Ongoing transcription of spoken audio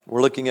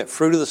We're looking at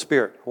fruit of the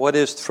Spirit. What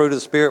is the fruit of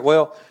the Spirit?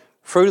 Well,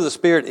 fruit of the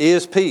Spirit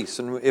is peace.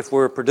 And if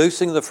we're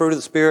producing the fruit of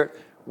the Spirit,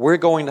 we're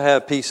going to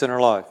have peace in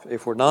our life.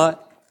 If we're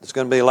not, there's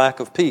going to be a lack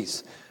of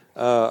peace.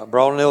 I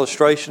brought an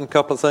illustration, a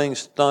couple of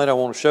things tonight I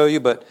want to show you,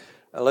 but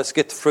let's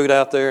get the fruit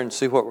out there and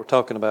see what we're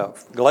talking about.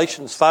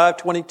 Galatians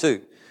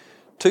 5:22,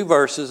 2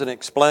 verses, and it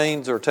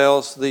explains or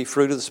tells the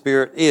fruit of the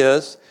Spirit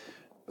is,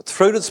 but the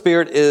fruit of the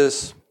Spirit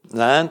is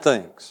 9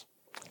 things: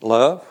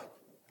 love,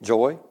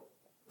 joy,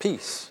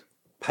 peace,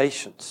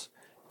 patience,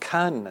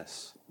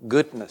 kindness,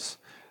 goodness,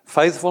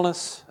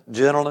 faithfulness,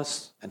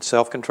 gentleness, and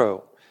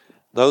self-control.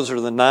 Those are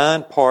the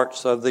 9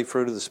 parts of the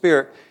fruit of the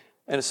Spirit.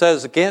 And it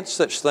says, against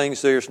such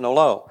things there's no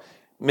law.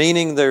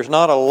 Meaning there's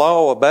not a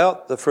law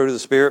about the fruit of the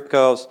Spirit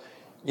because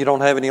you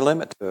don't have any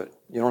limit to it.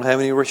 You don't have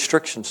any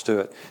restrictions to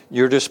it.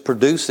 You're just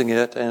producing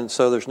it. And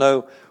so there's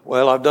no,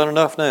 well, I've done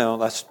enough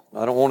now.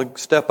 I don't want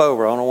to step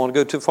over. I don't want to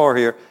go too far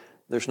here.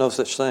 There's no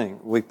such thing.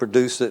 We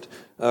produce it,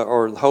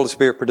 or the Holy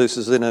Spirit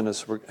produces it in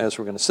us, as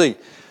we're going to see.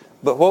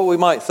 But what we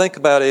might think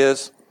about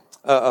is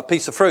a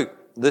piece of fruit.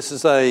 This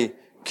is a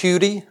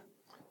cutie,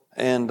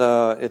 and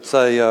it's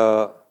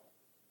a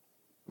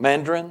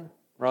mandarin,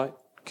 right?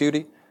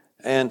 Cutie.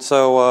 And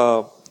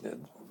so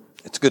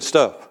it's good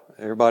stuff.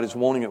 Everybody's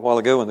wanting it a while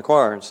ago in the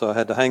choir, and so I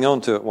had to hang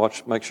on to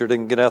it, make sure it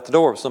didn't get out the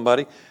door with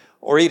somebody,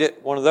 or eat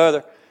it, one or the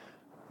other.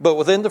 But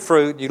within the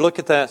fruit, you look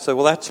at that and say,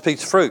 well, that's a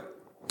piece of fruit.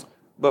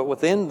 But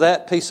within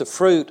that piece of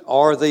fruit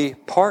are the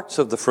parts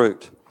of the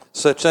fruit,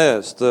 such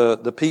as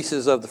the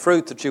pieces of the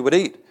fruit that you would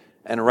eat.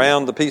 And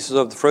around the pieces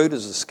of the fruit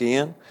is the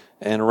skin,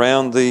 and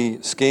around the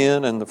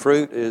skin and the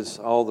fruit is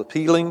all the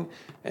peeling,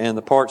 and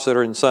the parts that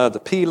are inside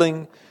the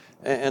peeling.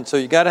 And so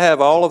you got to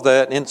have all of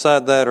that.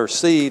 Inside that are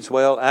seeds.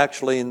 Well,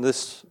 actually in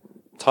this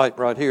type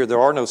right here, there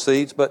are no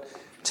seeds, but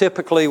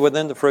typically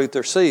within the fruit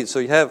there's seeds. So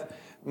you have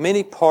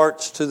many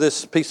parts to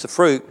this piece of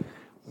fruit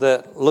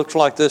that looks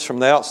like this from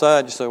the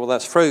outside. You say, well,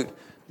 that's fruit.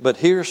 But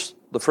here's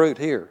the fruit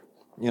here.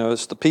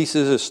 It's the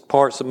pieces, it's the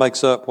parts that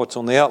makes up what's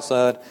on the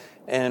outside.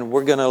 And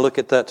we're going to look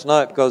at that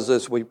tonight because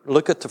as we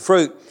look at the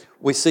fruit,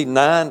 we see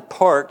 9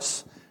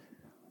 parts,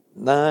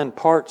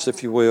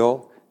 if you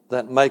will,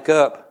 that make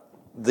up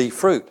the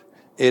fruit.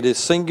 It is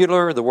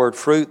singular. The word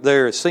fruit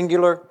there is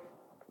singular,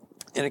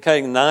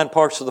 indicating 9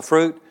 parts of the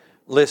fruit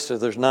listed.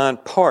 There's 9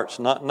 parts,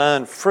 not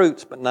 9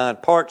 fruits, but 9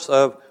 parts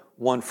of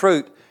one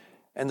fruit.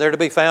 And they're to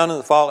be found in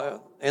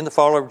the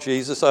follower of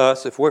Jesus,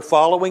 us. If we're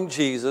following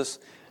Jesus,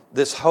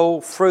 this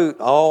whole fruit,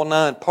 all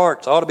 9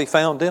 parts, ought to be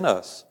found in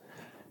us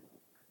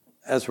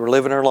as we're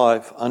living our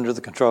life under the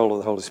control of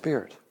the Holy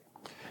Spirit.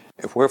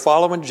 If we're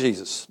following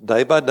Jesus,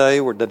 day by day,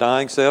 we're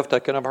denying self,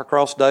 taking up our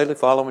cross daily,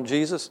 following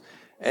Jesus,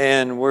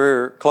 and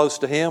we're close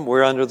to Him,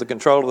 we're under the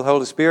control of the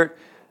Holy Spirit,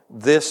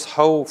 this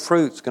whole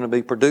fruit's going to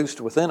be produced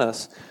within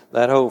us.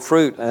 That whole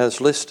fruit, as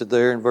listed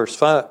there in verse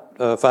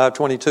 5,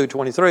 22,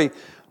 23,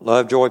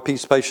 love, joy,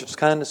 peace, patience,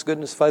 kindness,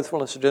 goodness,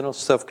 faithfulness, gentleness,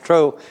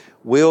 self-control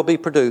will be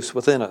produced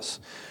within us.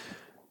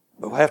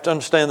 But we have to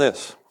understand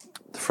this.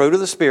 The fruit of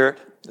the Spirit,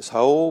 this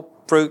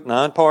whole fruit,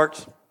 9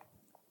 parts,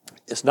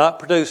 is not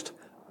produced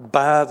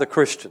by the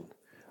Christian.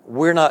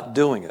 We're not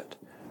doing it.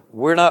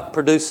 We're not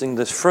producing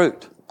this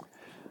fruit.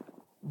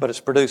 But it's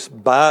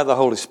produced by the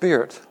Holy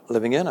Spirit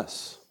living in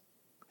us.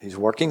 He's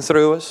working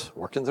through us,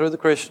 working through the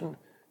Christian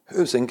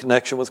who's in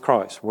connection with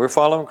Christ. We're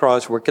following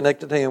Christ. We're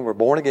connected to Him. We're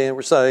born again.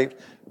 We're saved,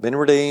 been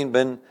redeemed,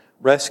 been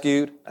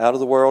rescued out of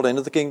the world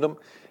into the kingdom.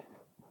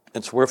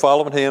 And so we're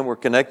following Him. We're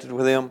connected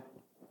with Him.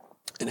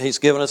 And He's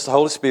given us the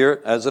Holy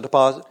Spirit as a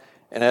deposit.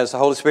 And as the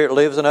Holy Spirit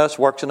lives in us,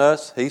 works in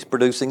us, He's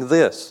producing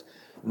this.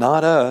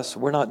 Not us.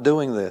 We're not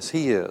doing this.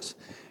 He is.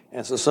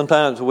 And so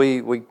sometimes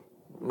we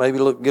maybe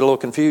get a little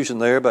confusion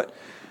there, but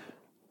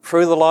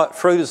fruit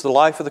is the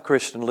life of the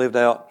Christian lived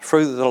out.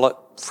 Fruit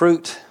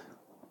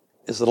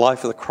is the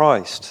life of the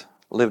Christ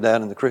lived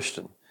out in the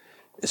Christian.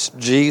 It's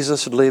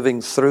Jesus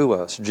living through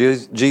us,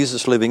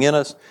 Jesus living in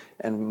us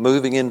and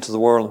moving into the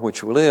world in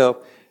which we live.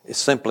 It's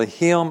simply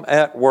Him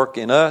at work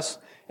in us,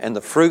 and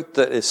the fruit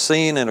that is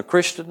seen in a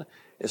Christian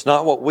is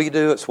not what we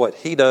do, it's what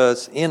He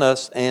does in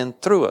us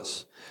and through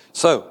us.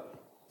 So,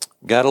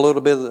 got a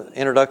little bit of the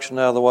introduction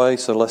out of the way,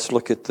 so let's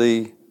look at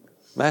the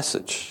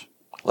message.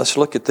 Let's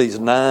look at these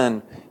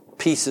 9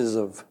 pieces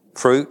of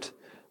fruit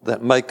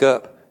that make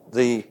up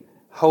the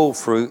whole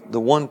fruit, the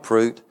one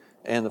fruit.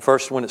 And the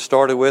first one it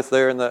started with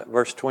there in that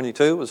verse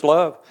 22 was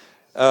love.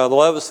 The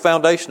love is the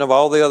foundation of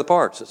all the other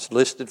parts. It's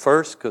listed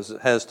first because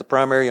it has the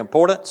primary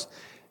importance.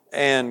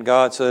 And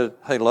God said,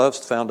 hey, love's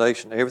the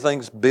foundation.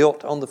 Everything's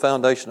built on the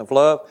foundation of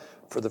love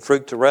for the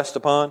fruit to rest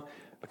upon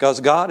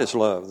because God is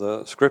love.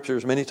 The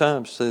Scriptures many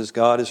times says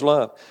God is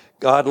love.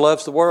 God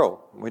loves the world.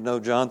 We know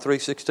John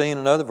 3:16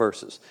 and other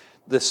verses.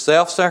 This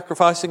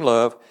self-sacrificing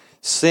love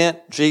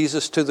sent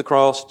Jesus to the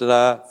cross to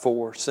die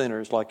for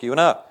sinners like you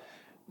and I.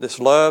 This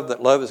love,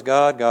 that love is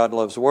God. God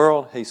loves the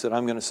world. He said,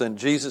 I'm going to send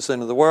Jesus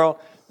into the world.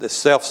 This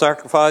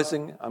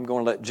self-sacrificing, I'm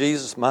going to let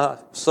Jesus, my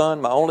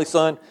son, my only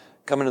son,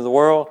 come into the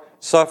world,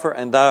 suffer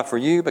and die for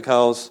you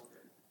because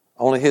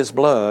only His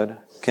blood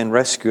can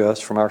rescue us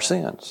from our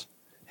sins.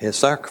 His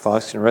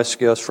sacrifice can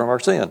rescue us from our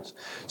sins.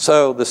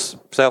 So this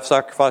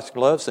self-sacrificing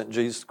love sent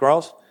Jesus to the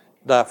cross to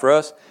die for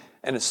us.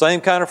 And the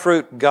same kind of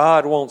fruit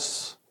God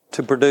wants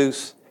to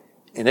produce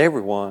in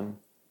everyone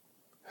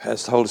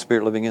has the Holy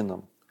Spirit living in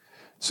them.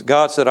 So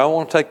God said, I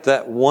want to take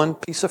that one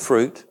piece of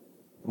fruit,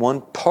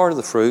 one part of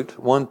the fruit,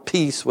 one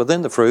piece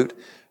within the fruit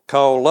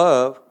called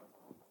love,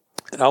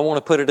 and I want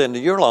to put it into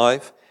your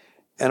life,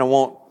 and I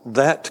want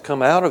that to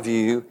come out of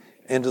you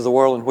into the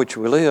world in which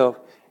we live,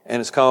 and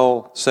it's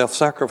called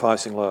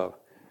self-sacrificing love.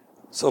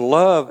 So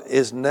love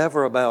is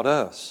never about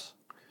us.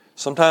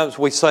 Sometimes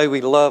we say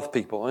we love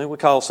people, and we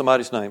call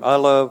somebody's name. I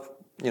love,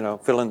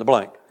 fill in the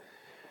blank.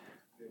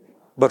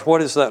 But what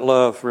does that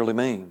love really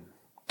mean?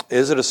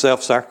 Is it a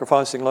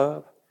self-sacrificing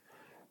love?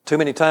 Too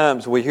many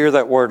times we hear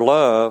that word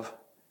love,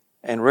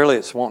 and really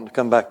it's wanting to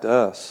come back to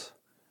us.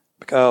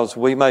 Because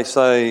we may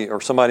say,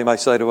 or somebody may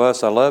say to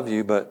us, I love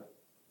you, but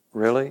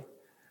really?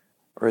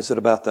 Or is it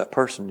about that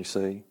person, you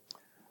see?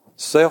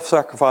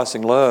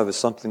 Self-sacrificing love is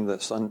something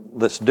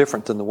that's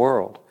different than the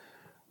world.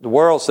 The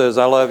world says,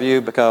 I love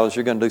you because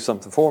you're going to do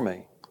something for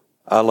me.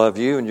 I love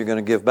you and you're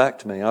going to give back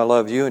to me. I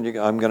love you and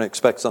I'm going to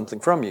expect something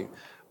from you.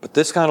 But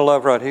this kind of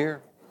love right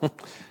here,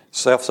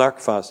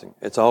 self-sacrificing,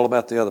 it's all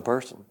about the other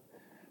person.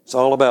 It's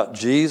all about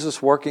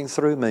Jesus working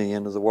through me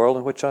into the world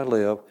in which I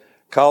live,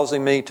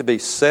 causing me to be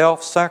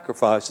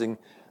self-sacrificing,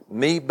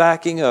 me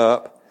backing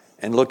up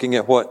and looking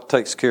at what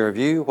takes care of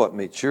you, what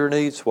meets your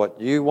needs, what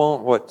you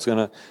want, what's going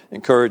to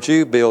encourage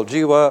you, build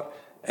you up,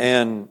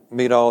 and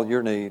meet all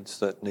your needs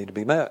that need to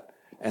be met.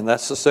 And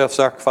that's the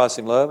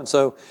self-sacrificing love. And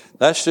so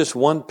that's just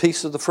one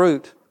piece of the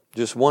fruit,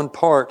 just one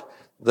part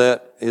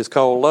that is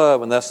called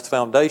love, and that's the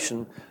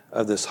foundation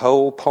of this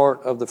whole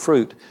part of the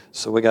fruit.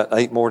 So we got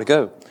 8 more to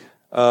go.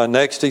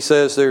 Next he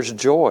says there's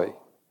joy.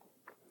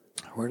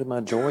 Where did my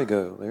joy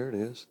go? There it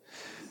is.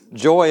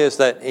 Joy is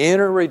that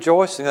inner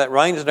rejoicing that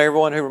reigns in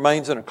everyone who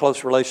remains in a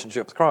close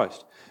relationship with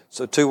Christ.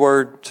 So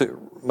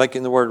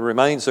making the word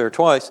remains there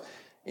twice.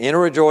 Inner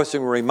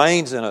rejoicing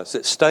remains in us.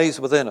 It stays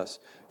within us.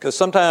 Because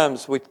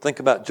sometimes we think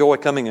about joy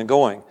coming and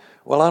going.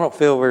 Well, I don't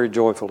feel very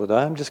joyful today.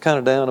 I'm just kind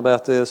of down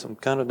about this. I'm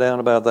kind of down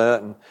about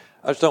that. And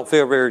I just don't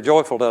feel very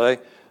joyful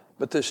today.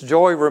 But this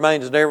joy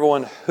remains in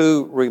everyone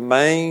who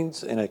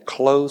remains in a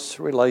close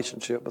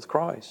relationship with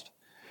Christ.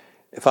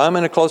 If I'm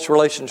in a close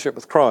relationship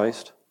with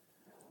Christ,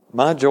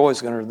 my joy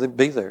is going to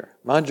be there.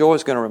 My joy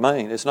is going to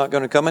remain. It's not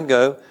going to come and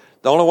go.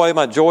 The only way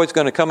my joy is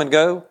going to come and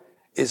go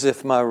is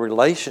if my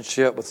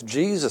relationship with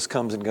Jesus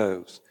comes and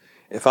goes.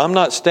 If I'm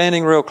not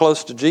standing real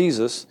close to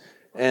Jesus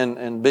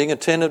and being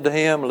attentive to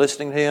Him,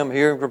 listening to Him,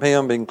 hearing from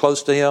Him, being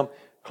close to Him,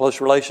 close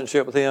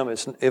relationship with Him,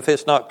 if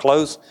it's not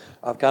close,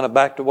 I've kind of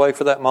backed away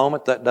for that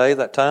moment, that day,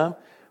 that time,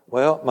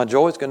 well, my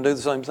joy is going to do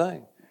the same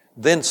thing.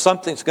 Then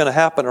something's going to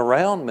happen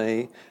around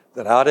me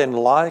that I didn't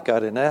like,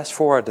 I didn't ask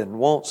for, I didn't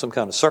want, some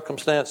kind of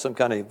circumstance, some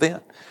kind of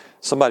event.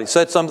 Somebody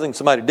said something,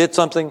 somebody did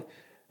something,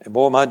 and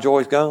boy, my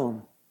joy's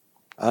gone.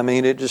 I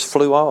mean, it just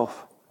flew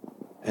off.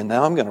 And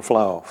now I'm going to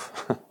fly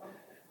off.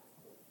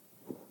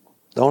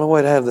 The only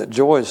way to have that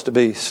joy is to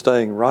be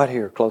staying right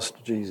here close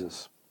to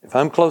Jesus. If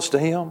I'm close to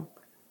Him,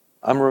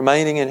 I'm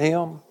remaining in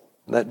Him,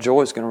 that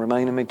joy is going to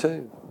remain in me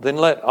too. Then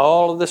let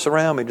all of this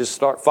around me just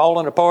start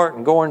falling apart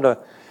and going to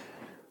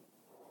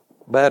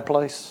a bad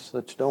place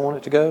that you don't want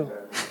it to go.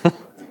 Yeah,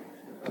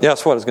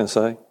 that's what I was going to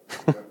say.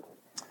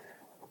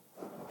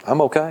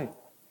 I'm okay.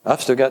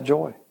 I've still got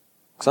joy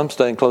because I'm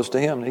staying close to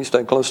Him and He's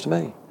staying close to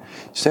me.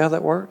 See how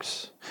that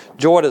works?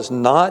 Joy does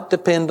not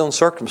depend on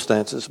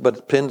circumstances, but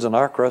it depends on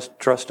our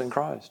trust in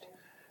Christ.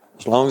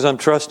 As long as I'm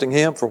trusting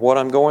Him for what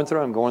I'm going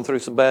through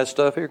some bad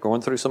stuff here,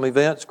 going through some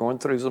events, going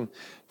through some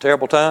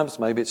terrible times.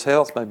 Maybe it's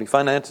health, maybe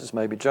finances,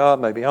 maybe job,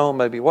 maybe home,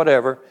 maybe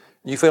whatever.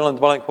 You fill in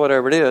the blank,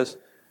 whatever it is.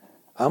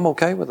 I'm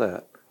okay with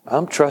that.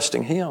 I'm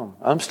trusting Him.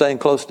 I'm staying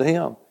close to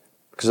Him.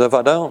 Because if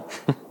I don't,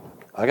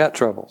 I got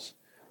troubles.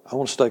 I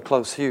want to stay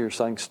close here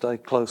so I can stay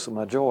close with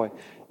my joy.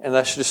 And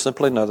that's just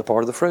simply another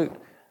part of the fruit.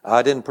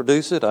 I didn't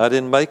produce it. I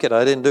didn't make it.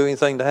 I didn't do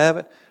anything to have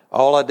it.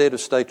 All I did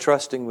was stay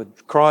trusting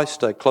with Christ,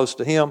 stay close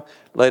to Him,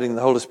 letting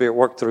the Holy Spirit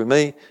work through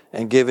me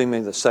and giving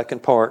me the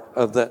second part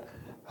of that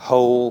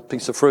whole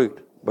piece of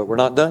fruit. But we're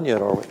not done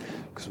yet, are we?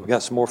 Because we've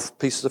got some more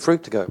pieces of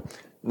fruit to go.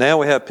 Now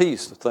we have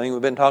peace, the thing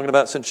we've been talking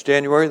about since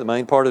January, the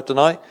main part of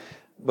tonight.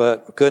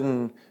 But we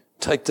couldn't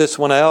take this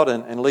one out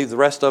and leave the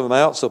rest of them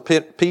out. So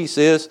peace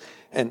is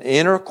an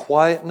inner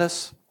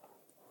quietness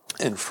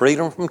and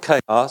freedom from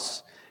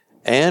chaos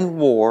and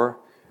war,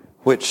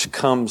 which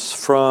comes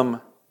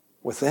from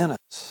within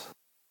us.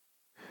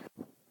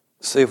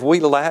 See, if we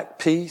lack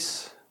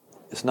peace,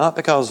 it's not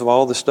because of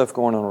all this stuff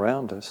going on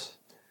around us.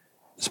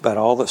 It's about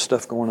all that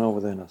stuff going on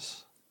within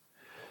us.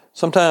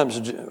 Sometimes,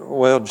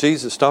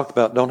 Jesus talked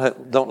about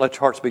don't let your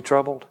hearts be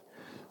troubled.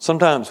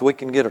 Sometimes we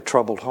can get a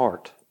troubled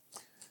heart.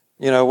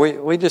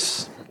 We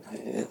just,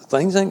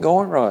 things ain't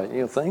going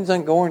right. Things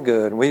ain't going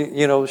good. And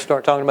we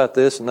start talking about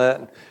this and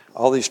that and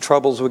all these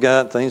troubles we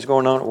got, things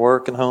going on at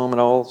work and home and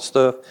all the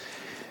stuff.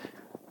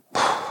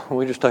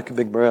 We just take a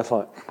big breath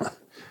like,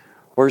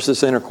 where's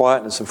this inner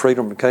quietness and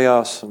freedom from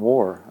chaos and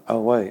war?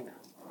 Oh, wait.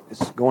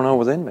 It's going on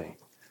within me.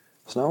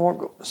 It's not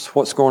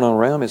what's going on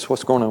around me. It's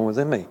what's going on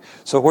within me.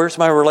 So where's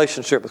my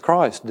relationship with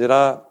Christ? Did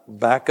I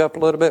back up a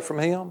little bit from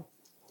Him?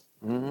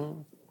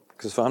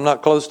 Because if I'm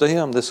not close to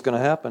Him, this is going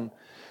to happen.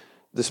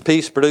 This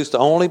peace produced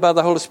only by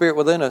the Holy Spirit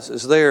within us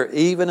is there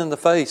even in the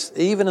face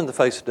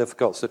of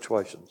difficult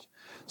situations.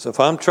 So if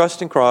I'm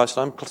trusting Christ,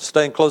 I'm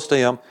staying close to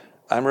Him,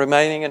 I'm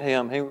remaining in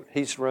Him,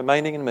 He's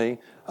remaining in me,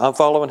 I'm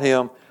following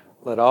Him,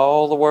 let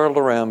all the world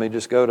around me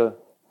just go to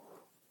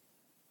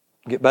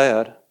get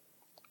bad,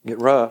 get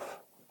rough,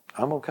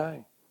 I'm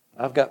okay.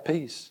 I've got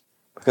peace.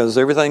 Because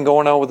everything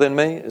going on within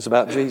me is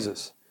about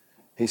Jesus.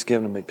 He's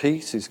given me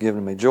peace, He's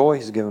given me joy,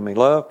 He's given me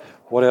love.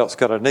 What else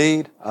could I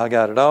need? I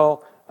got it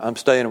all. I'm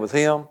staying with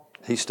Him,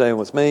 He's staying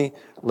with me.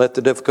 Let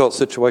the difficult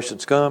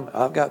situations come.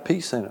 I've got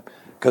peace in it.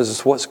 Because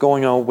it's what's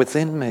going on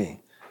within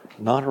me,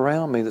 not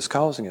around me, that's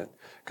causing it.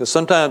 Because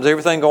sometimes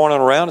everything going on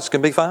around us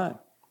can be fine.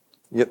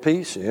 You get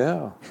peace?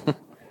 Yeah.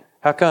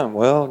 How come?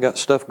 Well, I got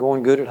stuff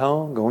going good at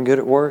home, going good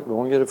at work,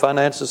 going good at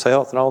finances,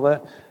 health, and all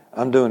that.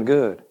 I'm doing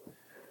good.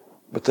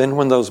 But then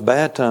when those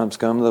bad times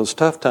come, those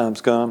tough times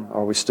come,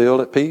 are we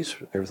still at peace?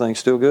 Everything's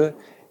still good?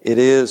 It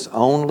is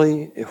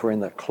only if we're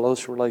in that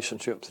close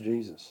relationship to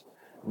Jesus,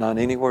 not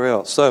anywhere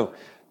else. So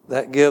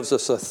that gives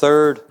us a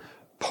third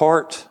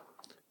part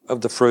of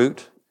the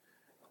fruit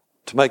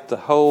to make the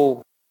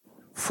whole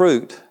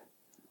fruit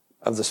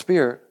of the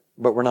Spirit,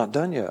 but we're not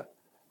done yet.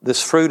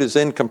 This fruit is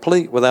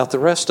incomplete without the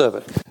rest of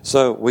it.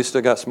 So we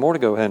still got some more to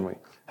go, haven't we?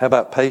 How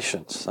about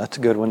patience? That's a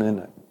good one, isn't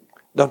it?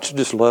 Don't you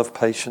just love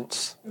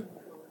patience?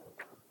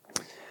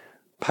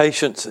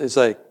 Patience is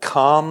a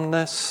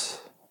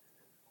calmness.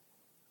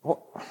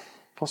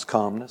 What's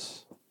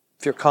calmness?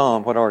 If you're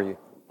calm, what are you?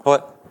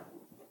 What?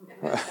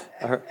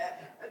 I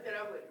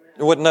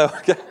wouldn't know.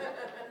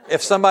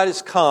 If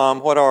somebody's calm,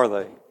 what are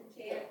they?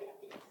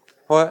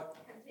 What?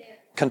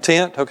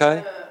 Content,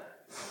 okay.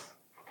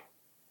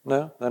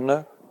 No? Doesn't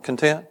know?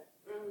 Content?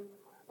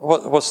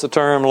 What's the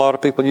term a lot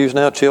of people use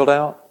now? Chilled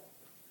out?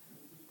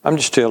 I'm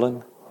just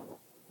chilling.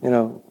 You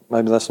know,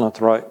 maybe that's not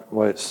the right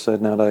way it's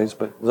said nowadays,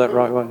 but is that the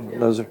right way?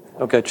 Those are,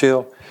 okay,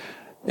 chill.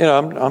 You know,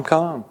 I'm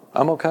calm.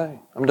 I'm okay.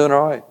 I'm doing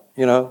all right.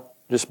 You know,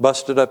 just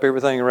busted up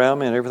everything around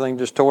me and everything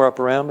just tore up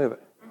around me,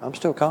 but I'm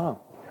still calm.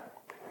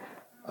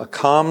 A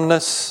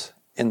calmness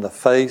in the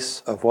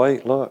face of,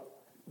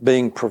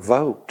 being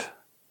provoked.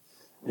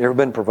 You ever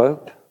been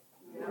provoked?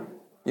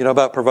 You know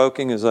about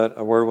provoking? Is that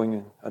a word we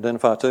can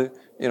identify too?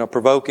 You know,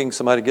 provoking,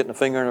 somebody getting a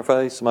finger in their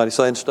face, somebody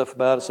saying stuff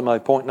about it,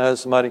 somebody pointing at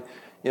us, somebody,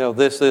 you know,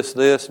 this,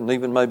 and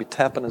even maybe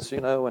tapping us, you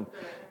know,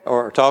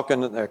 or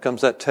talking. There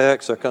comes that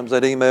text, there comes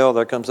that email,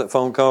 there comes that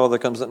phone call, there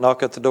comes that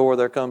knock at the door,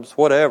 there comes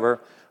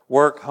whatever,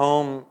 work,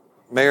 home,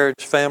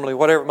 marriage, family,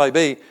 whatever it may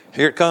be.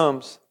 Here it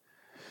comes.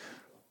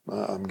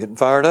 I'm getting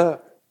fired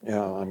up. You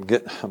know,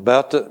 I'm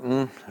about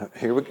to.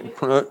 Here we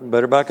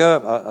better back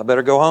up. I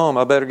better go home.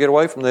 I better get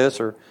away from this,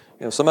 or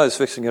you know, somebody's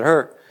fixing to get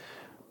hurt.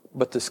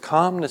 But this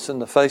calmness in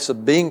the face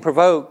of being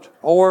provoked,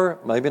 or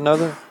maybe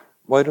another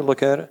way to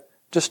look at it,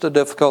 just a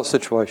difficult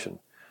situation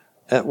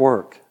at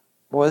work.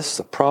 Boy, this is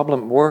a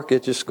problem at work.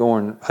 It's just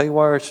going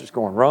haywire. It's just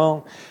going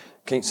wrong.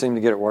 Can't seem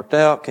to get it worked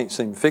out. Can't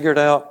seem to figure it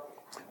out.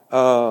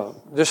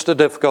 Just a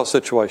difficult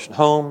situation.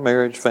 Home,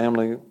 marriage,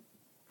 family,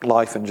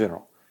 life in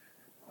general.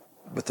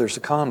 But there's a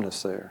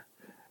calmness there.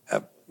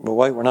 But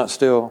wait, we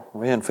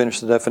haven't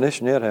finished the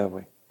definition yet, have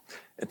we?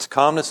 It's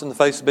calmness in the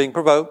face of being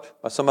provoked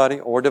by somebody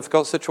or a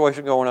difficult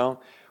situation going on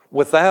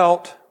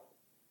without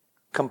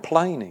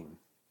complaining.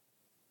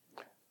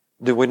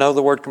 Do we know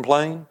the word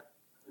complain?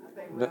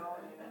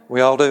 We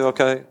all do,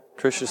 okay.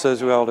 Tricia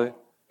says we all do.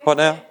 What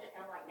now?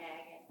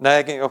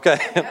 Nagging, okay.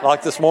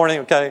 Like this morning,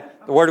 okay.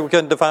 The word we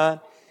couldn't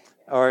define.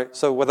 All right,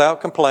 so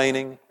without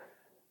complaining,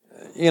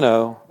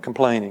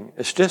 complaining.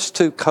 It's just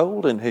too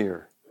cold in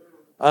here.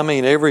 I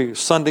mean, every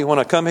Sunday when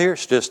I come here,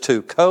 it's just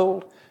too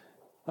cold.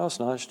 No, it's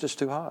not. It's just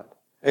too hot.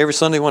 Every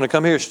Sunday when I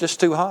come here, it's just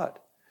too hot.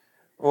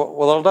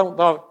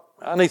 Well,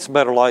 I need some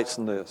better lights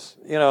than this.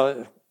 You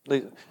know,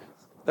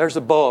 there's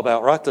a bulb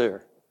out right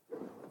there.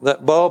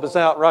 That bulb is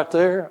out right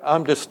there.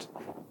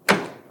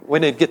 We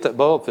need to get that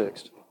bulb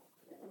fixed.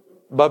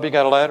 Bubby, you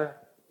got a ladder?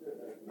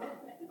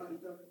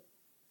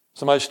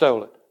 Somebody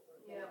stole it.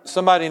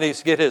 Somebody needs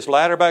to get his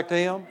ladder back to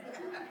him.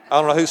 I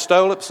don't know who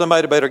stole it, but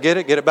somebody better get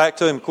it back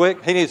to him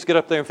quick. He needs to get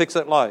up there and fix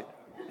that light.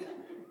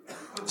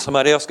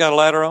 Somebody else got a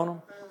ladder on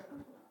him?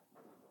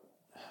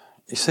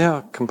 You see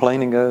how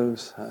complaining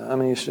goes? I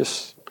mean, it's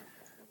just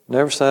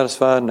never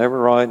satisfied, never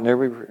right,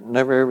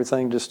 never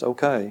everything just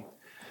okay.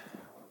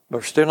 But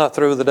we're still not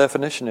through with the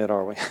definition yet,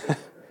 are we?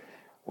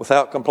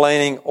 Without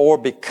complaining or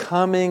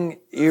becoming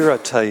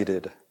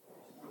irritated.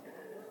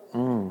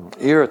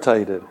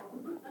 Irritated.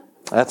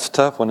 That's a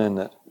tough one, isn't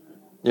it?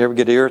 You ever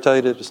get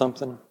irritated or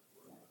something?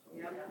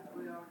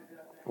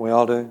 We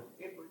all do.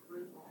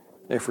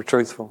 If we're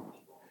truthful.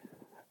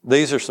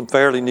 These are some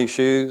fairly new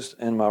shoes,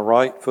 and my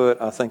right foot,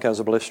 I think, has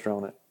a blister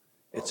on it.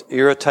 It's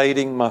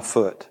irritating my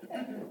foot.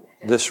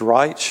 This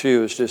right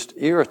shoe is just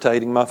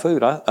irritating my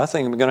foot. I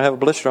think I'm going to have a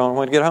blister on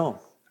when I get home.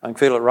 I can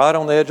feel it right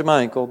on the edge of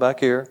my ankle back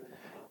here.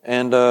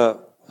 And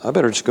I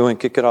better just go and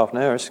kick it off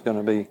now. It's going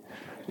to be,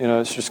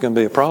 it's just going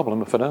to be a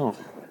problem if I don't.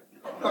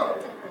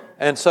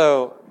 And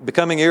so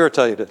becoming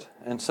irritated.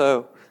 And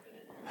so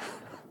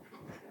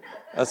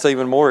that's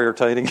even more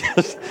irritating.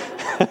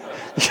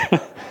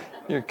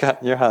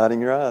 You're hiding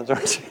your eyes,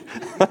 aren't you?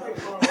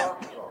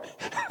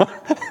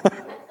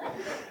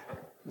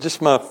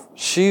 Just my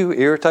shoe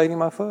irritating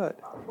my foot.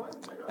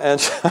 And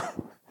so,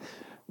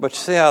 but you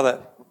see how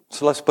that,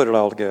 so let's put it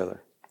all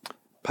together.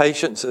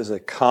 Patience is a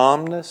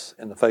calmness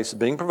in the face of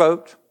being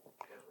provoked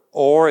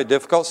or a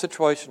difficult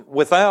situation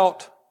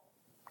without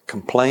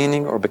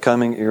complaining or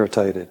becoming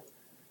irritated.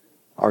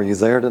 Are you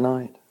there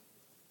tonight?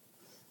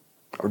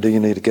 Or do you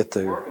need to get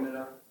there?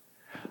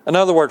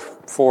 Another word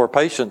for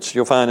patience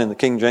you'll find in the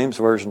King James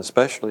Version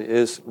especially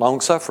is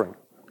long-suffering.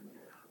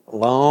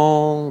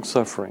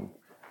 Long-suffering.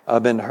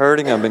 I've been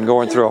hurting. I've been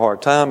going through a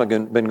hard time. I've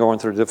been going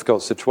through a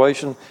difficult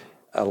situation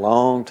a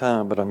long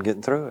time, but I'm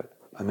getting through it.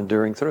 I'm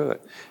enduring through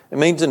it. It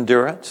means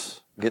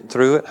endurance, getting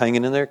through it,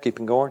 hanging in there,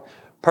 keeping going.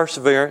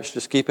 Perseverance,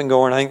 just keeping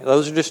going.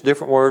 Those are just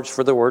different words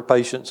for the word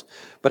patience.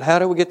 But how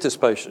do we get this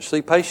patience?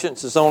 See,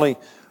 patience is only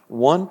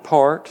one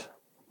part,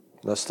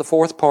 that's the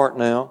fourth part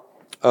now,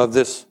 of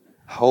this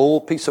whole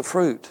piece of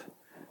fruit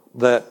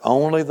that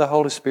only the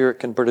Holy Spirit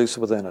can produce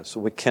within us. So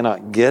we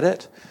cannot get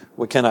it.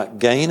 We cannot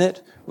gain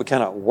it. We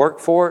cannot work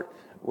for it.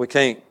 We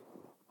can't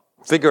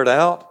figure it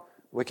out.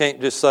 We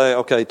can't just say,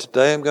 okay,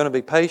 today I'm going to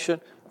be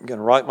patient. I'm going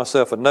to write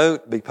myself a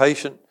note, be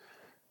patient.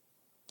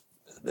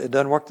 It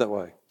doesn't work that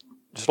way.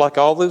 Just like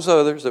all those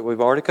others that we've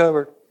already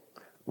covered,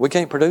 we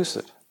can't produce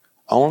it.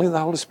 Only the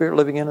Holy Spirit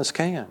living in us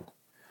can.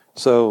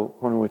 So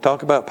when we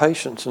talk about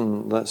patience,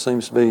 and that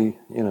seems to be,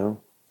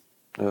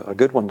 a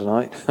good one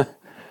tonight,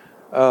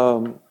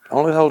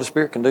 only the Holy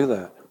Spirit can do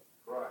that.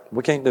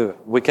 We can't do it.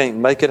 We can't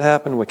make it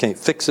happen. We can't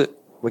fix it.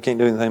 We can't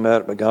do anything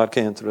about it, but God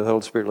can through the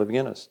Holy Spirit living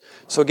in us.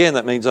 So again,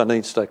 that means I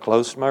need to stay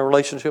close to my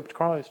relationship with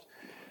Christ.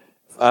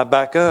 If I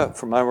back up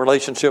from my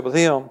relationship with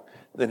Him,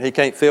 then He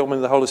can't fill me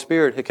with the Holy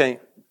Spirit. He can't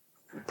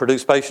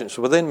produce patience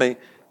within me.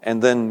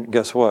 And then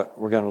guess what?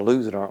 We're going to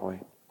lose it, aren't we?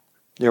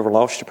 You ever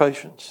lost your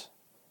patience?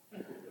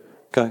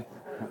 Okay.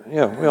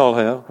 Yeah, we all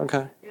have.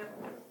 Okay.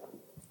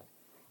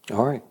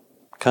 All right.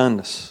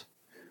 Kindness.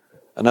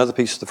 Another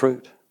piece of the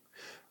fruit.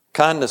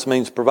 Kindness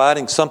means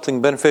providing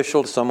something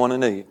beneficial to someone in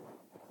need.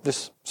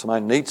 Just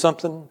somebody needs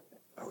something.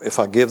 If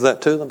I give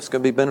that to them, it's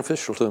going to be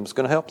beneficial to them. It's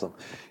going to help them.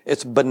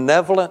 It's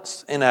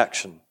benevolence in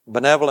action.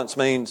 Benevolence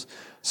means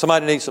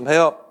somebody needs some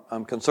help.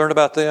 I'm concerned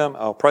about them.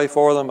 I'll pray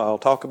for them. I'll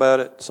talk about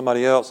it.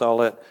 Somebody else, I'll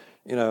let,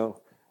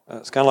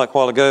 it's kind of like a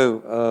while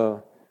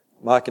ago,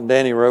 Mike and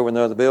Danny were over in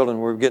the other building.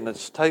 We were getting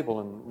this table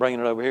and bringing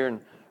it over here.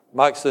 And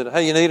Mike said,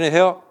 hey, you need any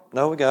help?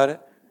 No, we got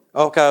it.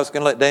 Okay, I was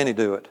going to let Danny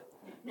do it.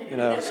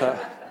 So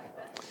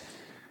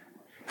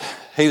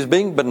he was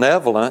being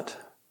benevolent,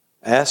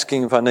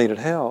 asking if I needed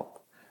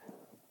help,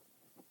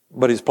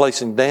 but he's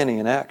placing Danny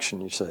in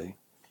action, you see.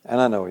 And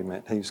I know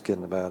he was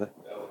kidding about it.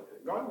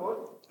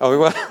 Oh, he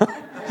was?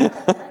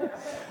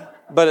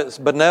 But it's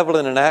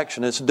benevolent in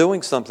action. It's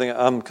doing something.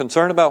 I'm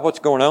concerned about what's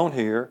going on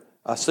here.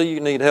 I see you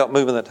need help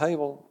moving that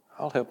table.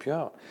 I'll help you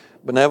out.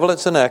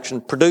 Benevolence in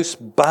action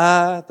produced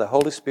by the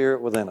Holy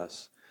Spirit within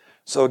us.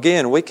 So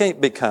again, we can't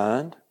be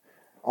kind.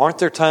 Aren't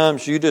there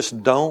times you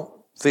just don't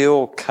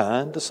feel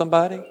kind to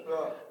somebody?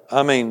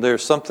 I mean,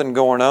 there's something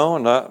going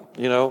on.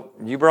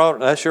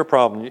 That's your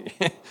problem.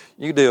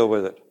 You deal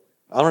with it.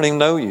 I don't even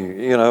know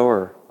you,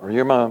 or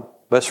you're my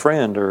best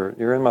friend, or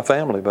you're in my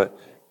family, but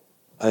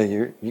hey,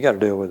 you got to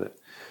deal with it.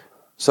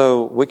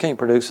 So we can't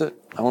produce it.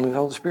 Only the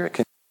Holy Spirit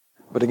can.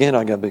 But again,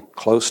 I got to be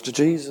close to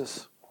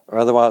Jesus, or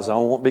otherwise I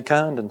won't be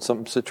kind in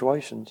some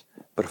situations.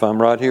 But if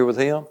I'm right here with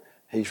Him,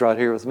 He's right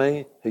here with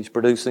me. He's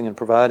producing and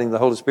providing the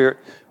Holy Spirit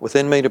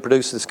within me to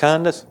produce this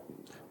kindness.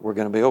 We're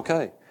going to be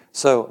okay.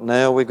 So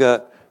now we've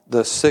got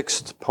the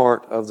sixth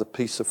part of the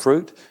piece of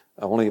fruit.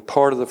 Only a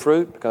part of the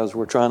fruit, because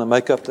we're trying to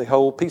make up the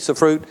whole piece of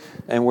fruit,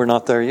 and we're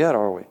not there yet,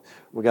 are we?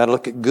 We got to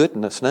look at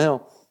goodness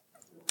now.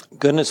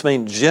 Goodness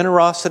means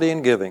generosity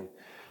and giving.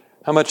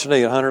 How much you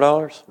need?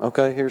 $100?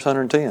 Okay, here's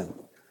 110.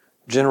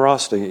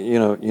 Generosity,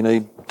 you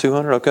need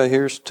 200. Okay,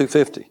 here's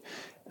 250.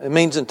 It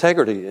means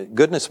integrity.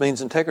 Goodness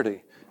means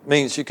integrity. It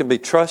means you can be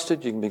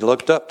trusted, you can be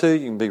looked up to,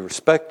 you can be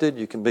respected,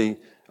 you can be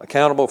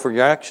accountable for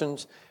your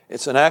actions.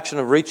 It's an action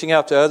of reaching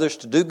out to others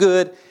to do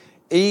good,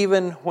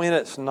 even when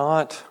it's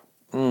not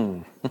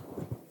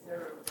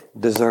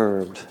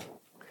deserved.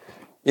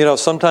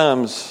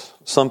 Sometimes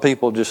some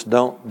people just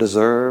don't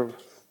deserve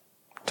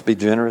to be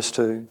generous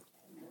to.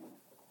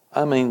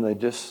 I mean,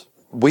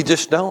 we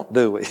just don't,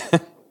 do we?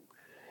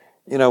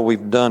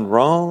 We've done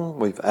wrong,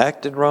 we've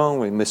acted wrong,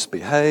 we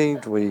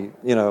misbehaved,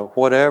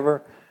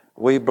 whatever.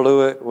 We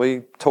blew it,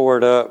 we tore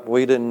it up,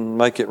 we didn't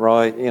make it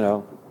right,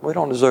 We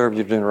don't deserve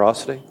your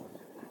generosity.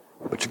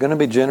 But you're going to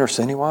be generous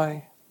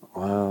anyway?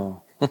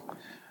 Wow.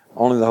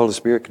 Only the Holy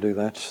Spirit can do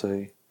that, you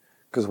see.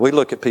 Because we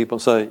look at people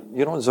and say,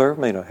 you don't deserve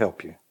me to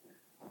help you.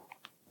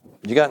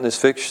 You got in this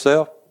fix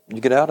yourself, you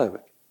get out of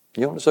it.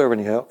 You don't deserve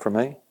any help from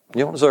me.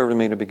 You don't deserve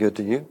me to be good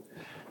to you.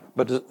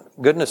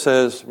 But goodness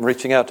says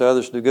reaching out to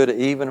others to do good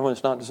even when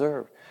it's not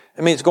deserved.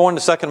 It means going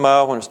the second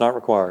mile when it's not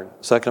required.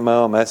 Second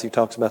mile, Matthew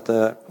talks about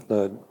that,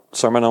 the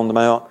Sermon on the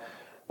Mount.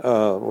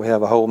 We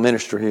have a whole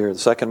ministry here, the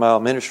second mile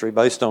ministry,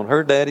 based on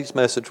her daddy's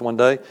message one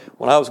day.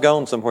 When I was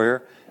gone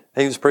somewhere,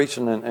 he was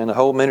preaching, and the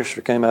whole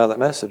ministry came out of that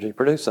message he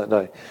produced that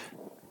day.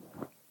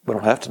 We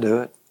don't have to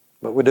do it,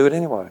 but we do it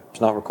anyway.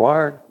 It's not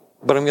required,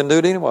 but I'm going to do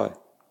it anyway.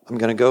 I'm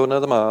going to go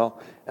another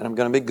mile, and I'm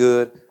going to be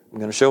good. I'm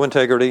going to show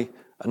integrity.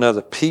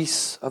 Another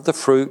piece of the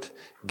fruit,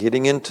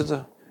 getting into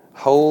the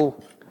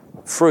whole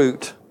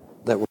fruit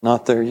that we're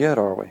not there yet,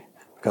 are we?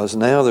 Because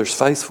now there's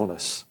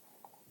faithfulness.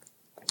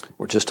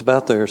 We're just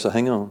about there, so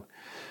hang on.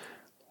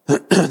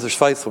 There's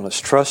faithfulness,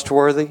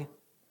 trustworthy,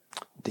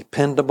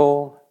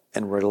 dependable,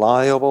 and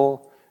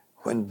reliable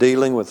when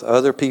dealing with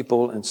other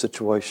people and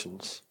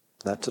situations.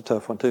 That's a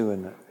tough one too,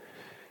 isn't it?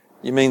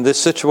 You mean this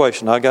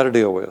situation I got to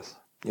deal with.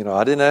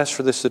 I didn't ask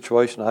for this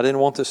situation. I didn't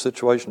want this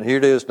situation. Here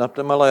it is, dumped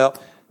in my lap.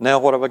 Now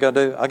what have I got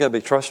to do? I got to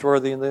be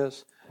trustworthy in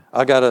this.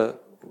 I got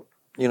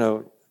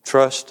to,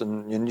 trust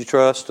and you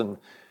trust and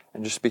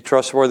just be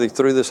trustworthy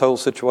through this whole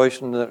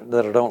situation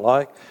that I don't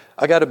like.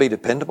 I got to be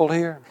dependable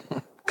here.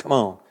 Come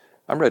on.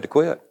 I'm ready to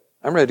quit.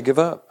 I'm ready to give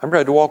up. I'm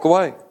ready to walk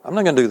away. I'm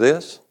not going to do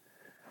this.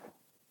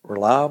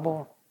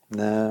 Reliable?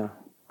 Nah.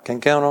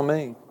 Can't count on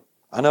me.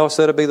 I know I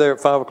said I'd be there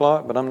at 5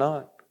 o'clock, but I'm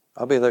not.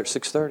 I'll be there at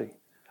 6:30.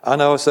 I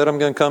know I said I'm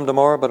going to come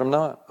tomorrow, but I'm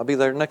not. I'll be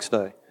there the next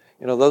day.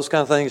 Those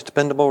kind of things,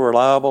 dependable,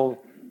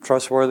 reliable,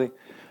 trustworthy.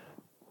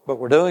 But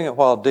we're doing it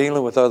while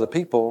dealing with other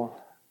people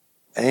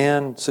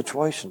and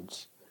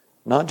situations.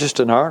 Not just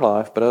in our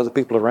life, but other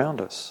people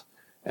around us.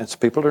 And so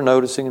people are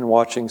noticing and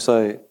watching,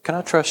 say, can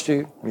I trust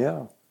you?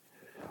 Yeah.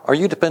 Are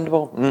you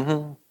dependable?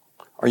 Mm-hmm.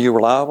 Are you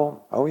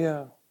reliable? Oh,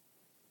 yeah.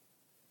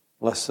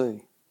 Let's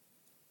see.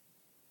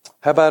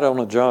 How about on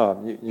a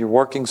job? You're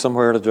working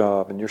somewhere at a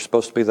job, and you're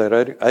supposed to be there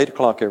at 8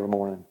 o'clock every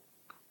morning.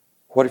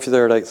 What if you're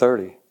there at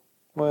 8:30?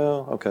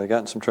 Well, okay, got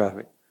in some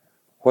traffic.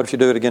 What if you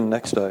do it again the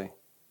next day?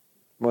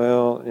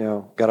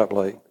 Well, got up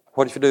late.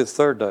 What if you do it the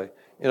third day?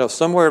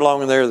 Somewhere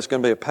along in there there's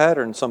going to be a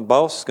pattern. Some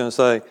boss is going to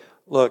say,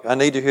 look, I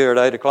need you here at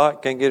 8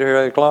 o'clock. Can't get here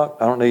at 8 o'clock?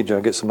 I don't need you.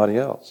 I'll get somebody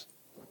else.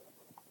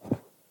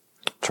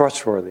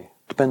 Trustworthy,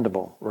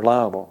 dependable,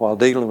 reliable, while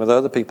dealing with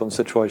other people in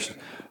situations.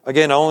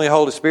 Again, only the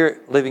Holy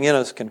Spirit living in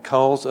us can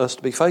cause us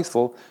to be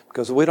faithful,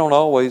 because we don't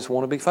always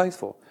want to be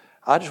faithful.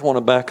 I just want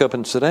to back up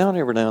and sit down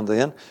every now and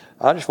then.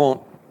 I just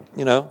want,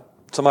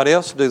 somebody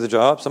else to do the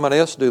job, somebody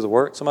else to do the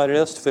work, somebody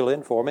else to fill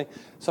in for me,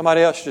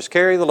 somebody else to just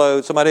carry the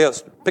load, somebody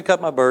else to pick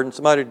up my burden,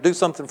 somebody to do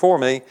something for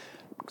me,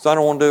 because I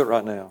don't want to do it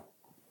right now.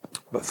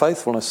 But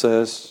faithfulness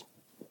says,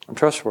 I'm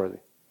trustworthy,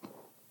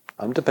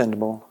 I'm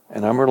dependable,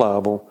 and I'm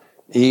reliable,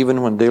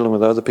 even when dealing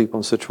with other people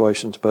and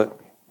situations, but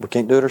we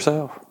can't do it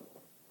ourselves.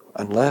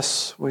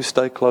 Unless we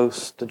stay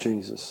close to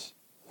Jesus,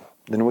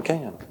 then we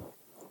can.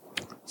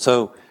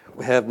 So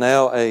we have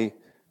now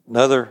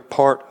another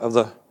part of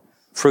the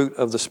fruit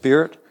of the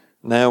Spirit.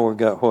 Now we've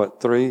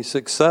got 3,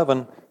 6,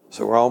 7.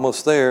 So we're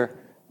almost there,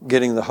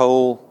 getting the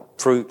whole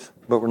fruit,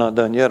 but we're not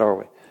done yet, are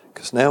we?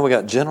 Because now we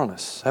got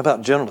gentleness. How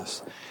about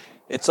gentleness?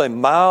 It's a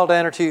mild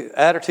attitude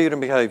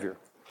and behavior.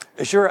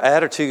 Is your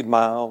attitude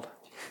mild?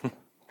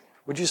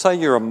 Would you say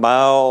you're a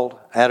mild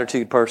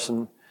attitude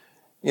person?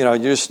 You're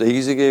just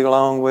easy to get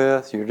along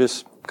with. You're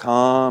just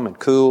calm and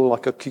cool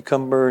like a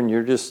cucumber, and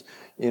you're just,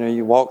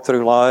 you walk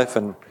through life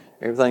and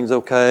everything's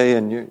okay,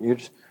 and you're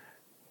just...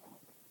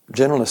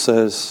 Gentleness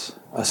says,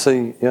 I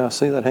see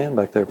that hand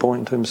back there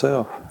pointing to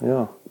himself.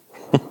 Yeah.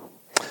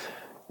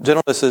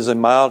 Gentleness is a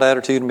mild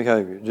attitude and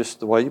behavior. Just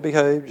the way you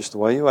behave, just the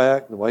way you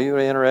act, the way you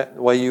interact,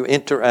 the way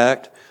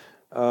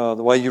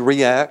you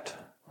react,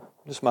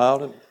 just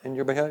mild in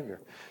your behavior.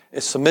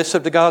 It's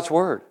submissive to God's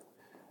Word.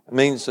 It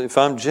means if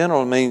I'm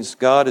gentle, it means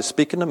God is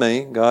speaking to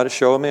me. God is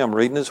showing me. I'm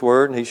reading His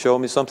Word, and He's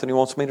showing me something He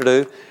wants me to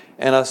do.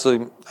 And I say,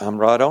 I'm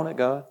right on it,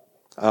 God.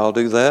 I'll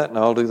do that, and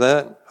I'll do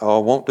that. Oh,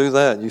 I won't do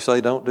that. You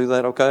say don't do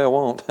that. Okay, I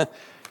won't.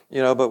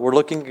 But we're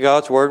looking at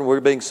God's Word, and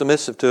we're being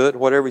submissive to it.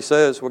 Whatever He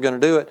says, we're going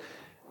to do it.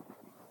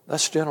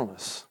 That's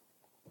gentleness.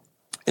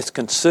 It's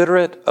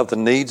considerate of the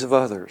needs of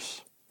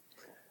others.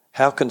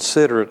 How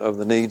considerate of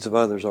the needs of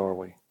others are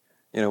we?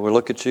 We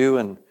look at you,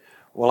 and,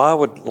 well, I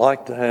would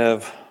like to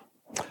have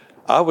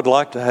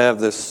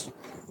this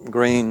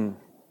green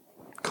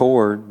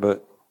cord,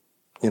 but,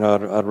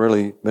 I'd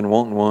really been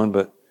wanting one,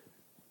 but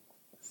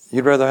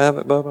you'd rather have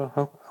it, Bubba?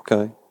 Oh,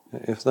 okay.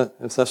 If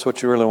that's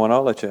what you really want,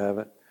 I'll let you have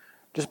it.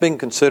 Just being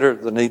considerate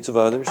of the needs of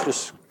others,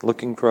 just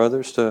looking for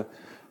others to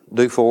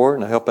do for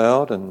and to help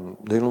out and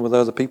dealing with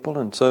other people.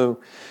 And so,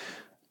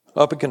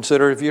 up and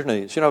considerate of your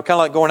needs. Kind of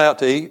like going out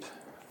to eat.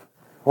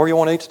 Where you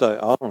want to eat today?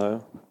 I don't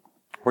know.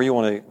 Where you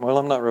want to eat? Well,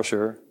 I'm not real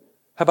sure.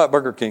 How about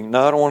Burger King?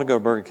 No, I don't want to go to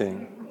Burger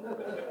King.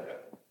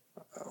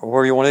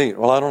 Where you want to eat?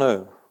 Well, I don't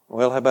know.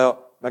 Well, how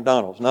about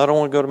McDonald's? No, I don't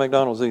want to go to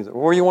McDonald's either.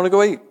 Where you want to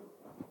go eat?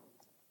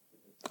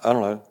 I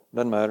don't know.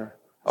 Doesn't matter.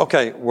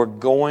 Okay, we're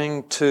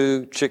going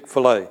to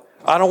Chick-fil-A.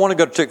 I don't want to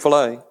go to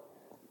Chick-fil-A.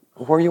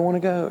 Where you want to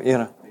go?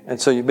 And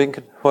so you've been,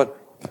 what,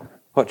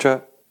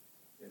 Chuck?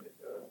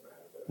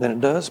 then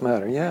it does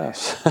matter,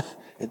 yes.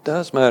 It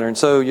does matter. And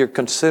so you're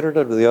considerate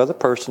of the other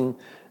person,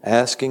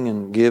 asking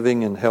and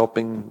giving and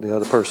helping the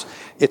other person.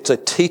 It's a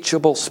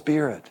teachable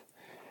spirit.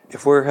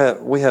 If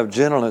we have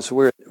gentleness,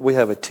 we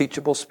have a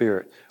teachable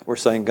spirit. We're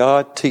saying,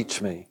 God,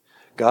 teach me.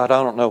 God,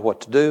 I don't know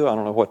what to do. I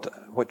don't know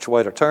which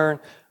way to turn.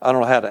 I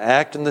don't know how to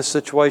act in this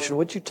situation.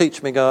 Would you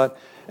teach me, God?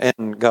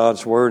 And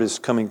God's Word is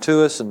coming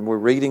to us, and we're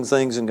reading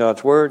things in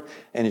God's Word,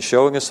 and He's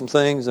showing us some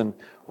things, and,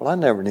 well, I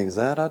never knew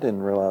that. I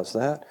didn't realize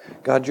that.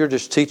 God, you're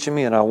just teaching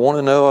me, and I want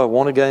to know, I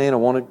want to gain, I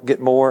want to get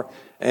more,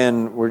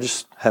 and we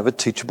just have a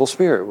teachable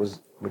spirit.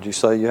 Would you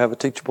say you have a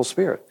teachable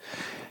spirit?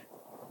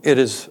 It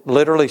is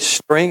literally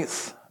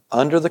strength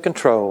under the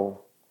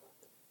control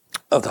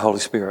of the Holy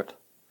Spirit,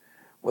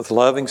 with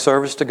loving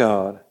service to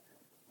God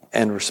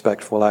and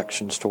respectful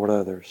actions toward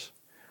others.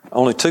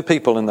 Only 2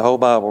 people in the whole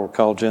Bible were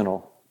called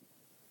gentle.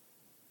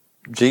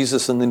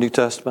 Jesus in the New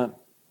Testament,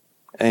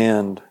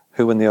 and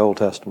who in the Old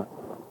Testament?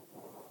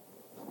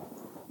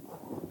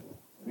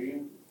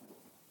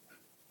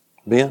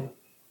 Ben?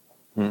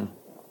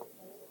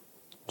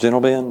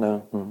 Gentle Ben?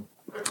 No.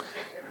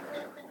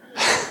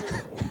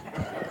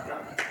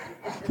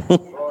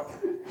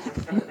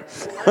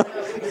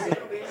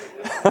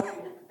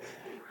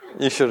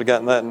 You should have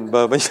gotten that in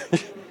Bubba.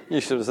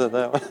 You should have said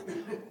that one.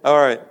 All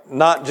right,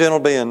 not gentle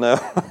Ben, no.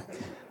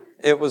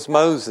 It was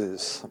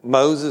Moses.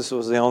 Moses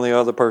was the only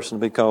other person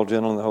to be called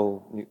gentle in the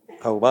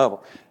whole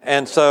Bible.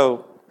 And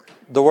so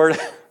the word,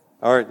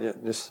 all right, yeah,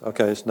 it's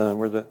done.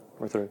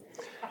 We're through.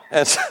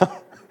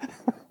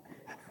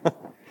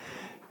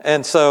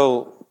 And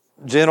so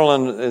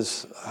gentle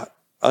is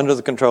under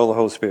the control of the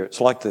Holy Spirit.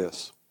 It's like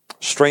this.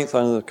 Strength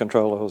under the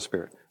control of the Holy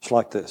Spirit. It's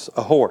like this.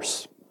 A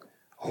horse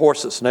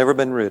that's never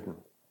been ridden,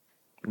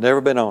 never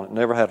been on it,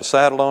 never had a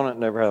saddle on it,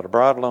 never had a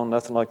bridle on it,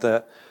 nothing like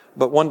that.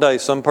 But one day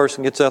some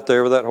person gets out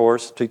there with that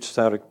horse, teaches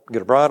how to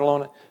get a bridle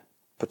on it,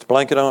 puts a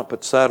blanket on it,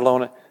 puts a saddle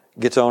on it,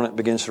 gets on it,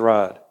 begins to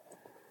ride.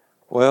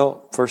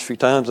 Well, first few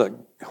times that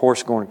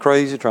horse going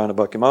crazy, trying to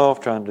buck him off,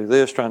 trying to do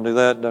this, trying to do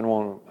that, doesn't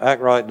want to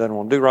act right, doesn't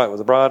want to do right with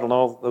the bridle and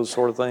all those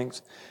sort of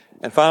things.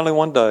 And finally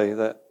one day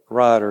that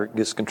rider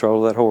gets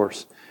control of that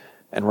horse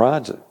and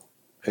rides it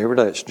every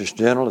day. It's just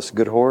gentle, it's a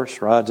good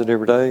horse, rides it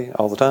every day,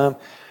 all the time.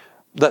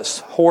 That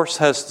horse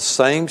has the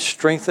same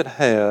strength it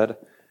had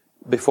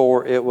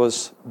before it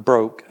was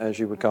broke, as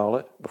you would call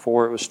it,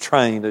 before it was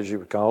trained, as you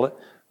would call it,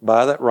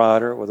 by that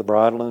rider with the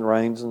bridle and the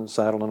reins and the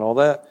saddle and all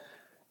that.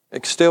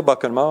 It can still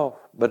buck him off,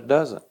 but it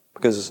doesn't,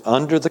 because it's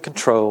under the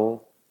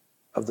control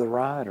of the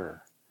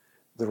rider.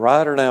 The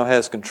rider now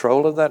has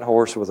control of that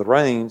horse with the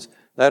reins.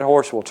 That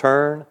horse will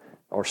turn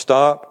or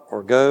stop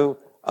or go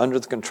under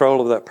the control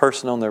of that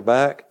person on their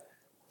back.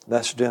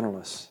 That's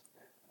gentleness.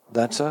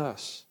 That's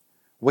us.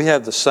 We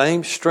have the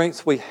same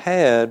strength we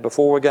had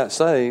before we got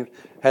saved,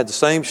 had the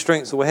same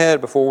strength that we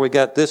had before we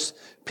got this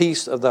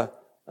piece of the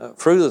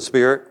fruit of the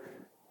Spirit,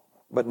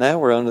 but now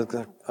we're under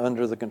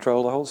the control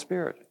of the Holy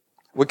Spirit.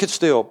 We could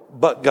still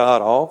butt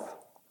God off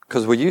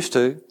because we used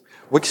to.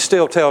 We could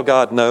still tell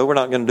God, no, we're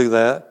not going to do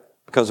that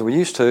because we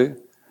used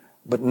to.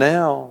 But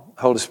now,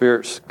 the Holy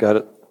Spirit's got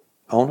it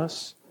on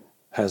us,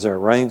 has our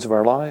reins of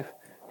our life,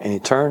 and He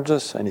turns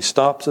us, and He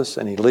stops us,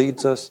 and He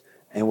leads us,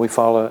 and we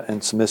follow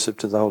and submissive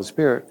to the Holy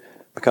Spirit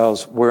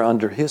because we're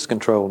under His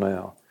control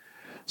now.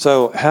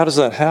 So how does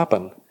that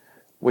happen?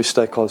 We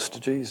stay close to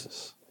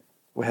Jesus.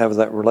 We have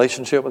that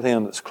relationship with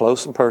Him that's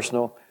close and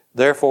personal.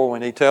 Therefore,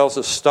 when He tells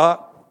us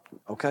stop,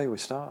 okay, we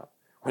stop.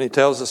 When He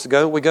tells us to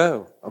go, we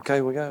go.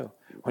 Okay, we go.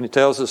 When He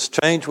tells us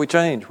change, we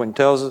change. When He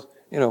tells us,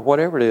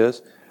 whatever it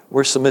is,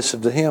 we're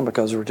submissive to Him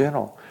because we're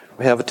gentle.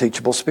 We have a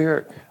teachable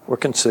spirit. We're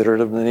considerate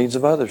of the needs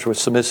of others. We're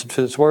submissive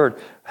to His Word.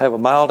 Have a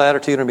mild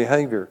attitude and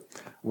behavior.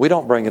 We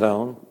don't bring it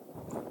on.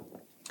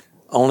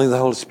 Only the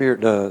Holy Spirit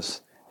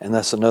does. And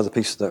that's another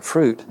piece of that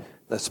fruit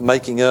that's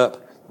making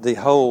up the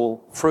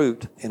whole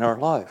fruit in our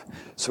life.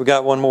 So we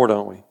got one more,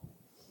 don't we?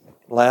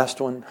 Last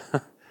one.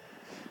 I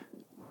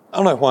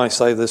don't know why I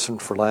saved this one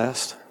for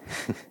last,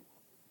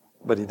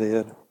 but He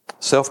did.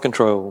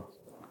 Self-control.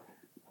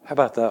 How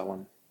about that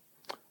one?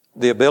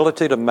 The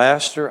ability to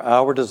master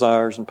our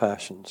desires and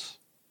passions.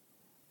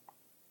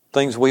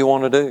 Things we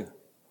want to do.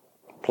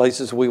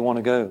 Places we want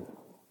to go.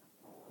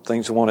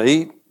 Things we want to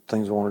eat.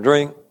 Things we want to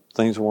drink.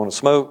 Things we want to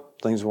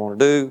smoke. Things we want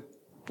to do.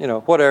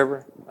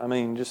 Whatever.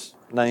 Just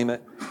name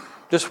it.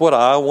 Just what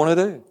I want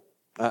to do.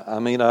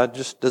 I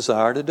just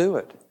desire to do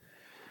it.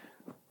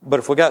 But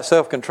if we got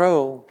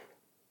self-control,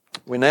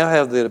 we now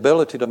have the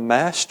ability to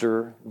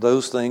master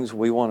those things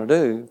we want to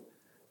do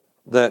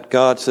that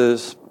God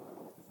says,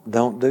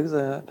 don't do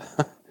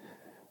that.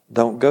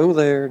 Don't go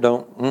there.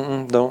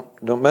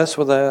 Don't mess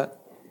with that.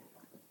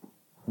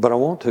 But I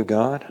want to,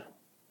 God.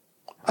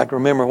 I can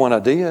remember when I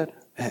did,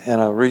 and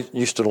I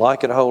used to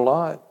like it a whole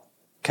lot.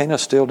 Can't I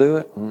still do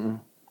it? And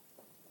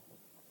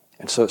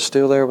so it's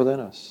still there within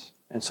us.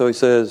 And so He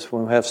says,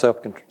 when we have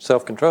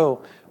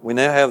self-control, we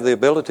now have the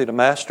ability to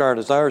master our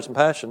desires and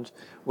passions.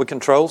 We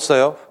control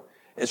self.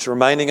 It's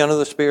remaining under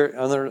the Spirit,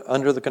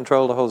 under the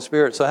control of the Holy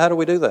Spirit. So how do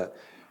we do that?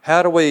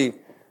 How do we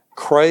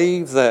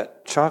crave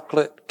that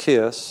chocolate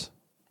kiss,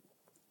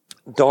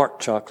 dark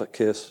chocolate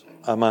kiss,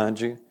 I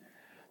mind you,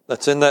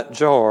 that's in that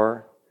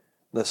jar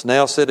that's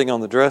now sitting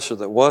on the dresser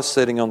that was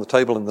sitting on the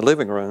table in the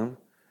living room,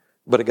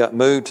 but it got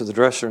moved to the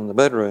dresser in the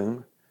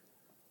bedroom,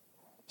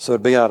 so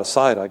it'd be out of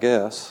sight, I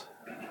guess.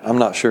 I'm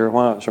not sure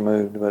why it was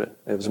removed, but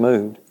it was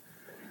moved.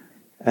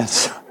 And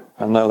so,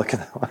 I'm not looking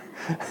that way.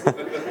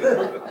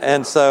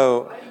 And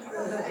so,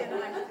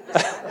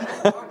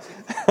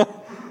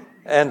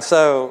 and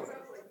so,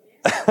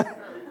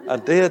 I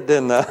did,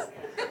 didn't I?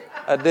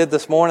 I did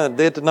this morning, I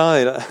did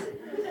tonight.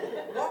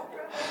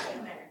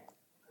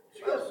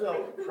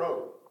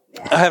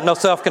 I have no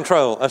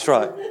self-control. That's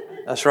right.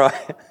 That's right.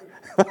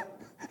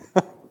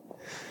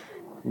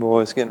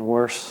 Boy, it's getting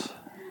worse.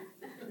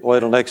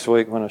 Wait till next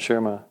week when I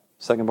share my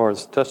second part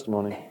of the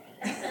testimony.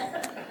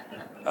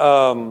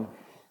 All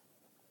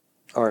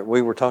right,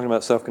 we were talking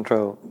about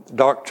self-control.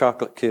 Dark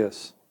chocolate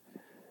kiss.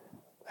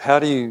 How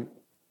do you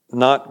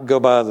not go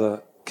by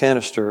the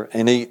canister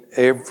and eat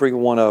every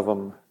one of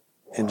them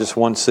in just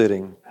one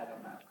sitting?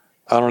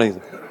 I don't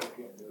either.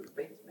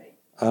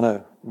 I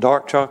know.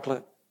 Dark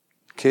chocolate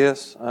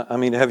kiss. I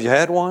mean, have you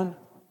had one?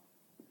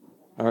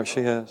 All right,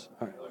 she has.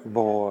 All right,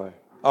 boy.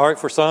 All right,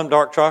 for some,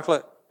 dark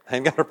chocolate,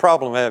 ain't got a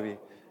problem, have you?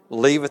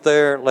 Leave it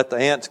there, let the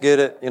ants get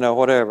it,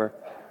 whatever.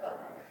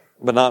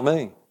 But not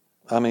me.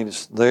 I mean,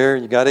 it's there,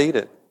 you got to eat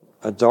it.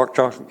 A dark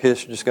chocolate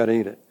kiss, you just got to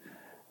eat it.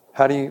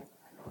 How do you,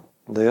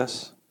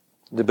 this,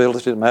 the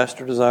ability to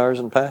master desires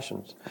and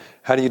passions.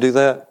 How do you do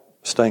that?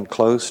 Staying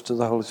close to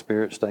the Holy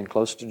Spirit, staying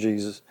close to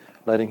Jesus,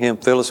 letting Him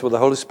fill us with the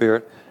Holy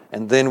Spirit.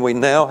 And then we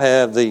now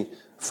have the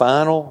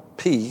final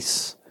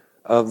piece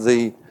of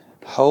the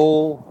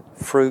whole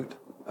fruit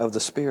of the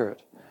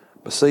Spirit.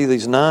 But see,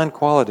 these 9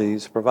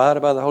 qualities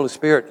provided by the Holy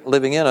Spirit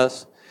living in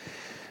us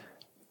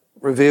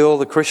reveal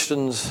the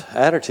Christian's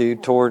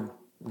attitude toward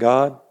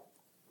God,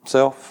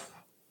 self,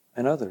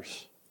 and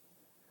others.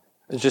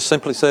 It just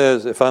simply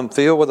says, if I'm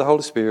filled with the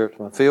Holy Spirit, if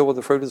I'm filled with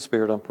the fruit of the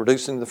Spirit, I'm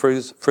producing the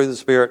fruit of the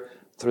Spirit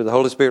through the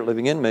Holy Spirit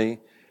living in me,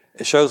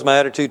 it shows my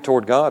attitude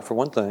toward God, for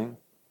one thing.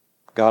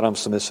 God, I'm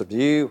submissive to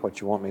you, what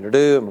you want me to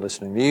do, I'm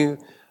listening to you.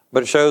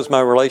 But it shows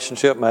my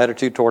relationship, my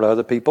attitude toward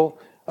other people.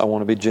 I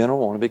want to be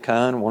gentle, I want to be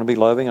kind, I want to be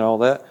loving and all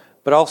that.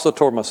 But also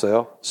toward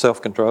myself,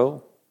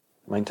 self-control,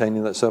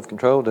 maintaining that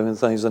self-control, doing the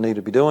things I need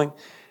to be doing.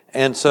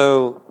 And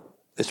so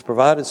it's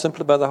provided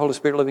simply by the Holy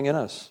Spirit living in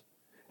us.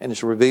 And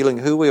it's revealing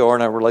who we are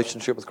in our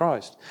relationship with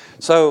Christ.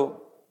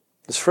 So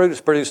this fruit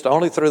is produced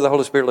only through the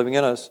Holy Spirit living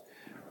in us,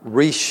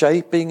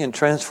 reshaping and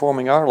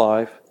transforming our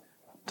life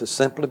to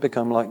simply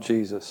become like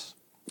Jesus.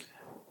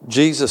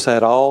 Jesus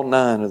had all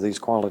 9 of these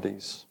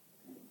qualities.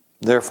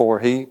 Therefore,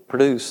 He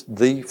produced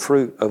the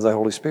fruit of the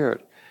Holy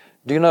Spirit.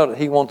 Do you know that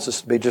He wants us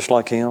to be just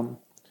like Him?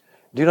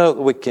 Do you know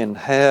that we can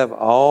have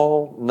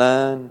all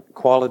 9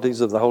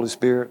 qualities of the Holy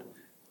Spirit,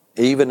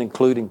 even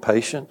including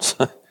patience,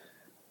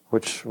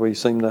 which we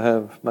seem to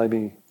have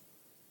maybe,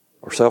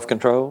 or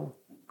self-control,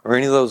 or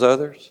any of those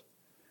others?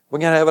 We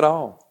can have it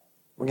all.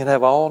 We can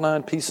have all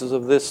 9 pieces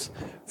of this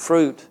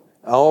fruit,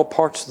 all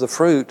parts of the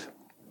fruit,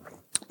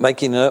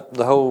 making up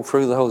the whole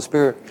fruit of the Holy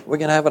Spirit. We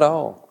can have it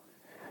all.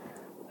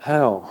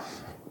 How?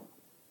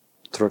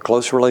 Through a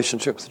close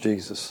relationship with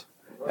Jesus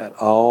at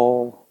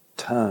all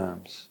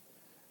times.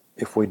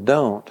 If we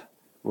don't,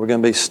 we're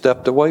going to be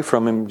stepped away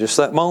from Him just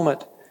that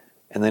moment.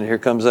 And then here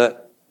comes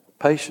that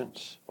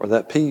patience, or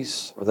that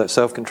peace, or that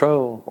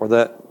self-control, or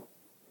that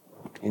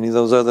any of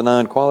those other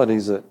 9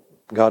 qualities that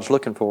God's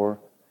looking for.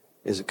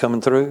 Is it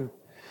coming through?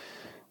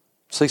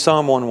 See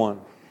Psalm 1:1.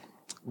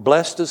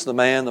 Blessed is the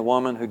man, the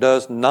woman, who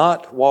does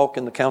not walk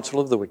in the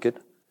counsel of the wicked,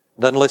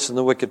 doesn't listen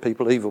to wicked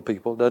people, evil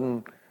people,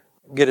 doesn't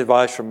get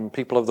advice from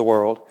people of the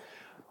world,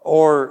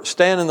 or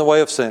stand in the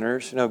way of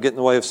sinners, get in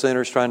the way of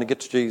sinners trying to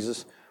get to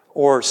Jesus,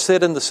 or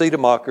sit in the seat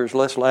of mockers.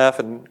 Let's laugh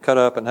and cut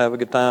up and have a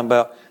good time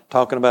about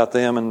talking about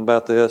them and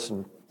about this.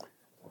 And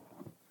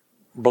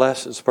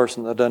blessed is the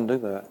person that doesn't do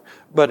that.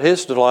 But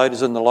his delight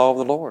is in the law of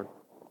the Lord.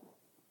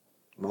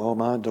 Oh,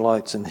 my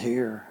delight's in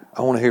here.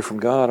 I want to hear from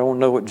God. I want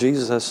to know what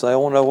Jesus has to say. I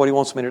want to know what He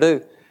wants me to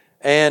do.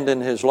 And in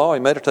His law, he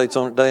meditates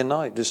on it day and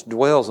night, just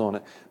dwells on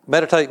it.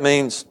 Meditate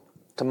means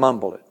to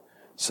mumble it.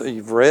 So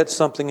you've read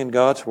something in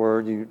God's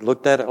Word, you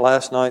looked at it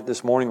last night,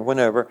 this morning, or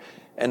whenever,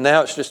 and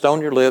now it's just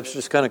on your lips,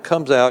 just kind of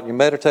comes out, you're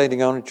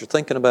meditating on it, you're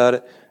thinking about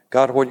it.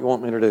 God, what do you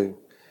want me to do?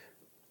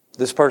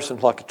 This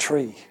person's like a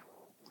tree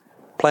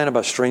planted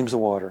by streams of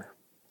water,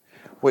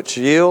 which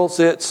yields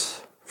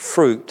its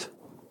fruit,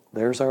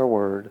 there's our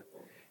word,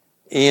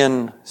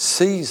 in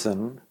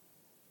season,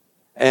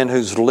 and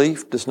whose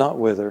leaf does not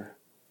wither,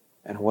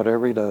 and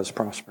whatever he does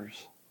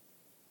prospers.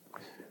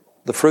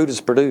 The fruit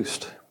is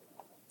produced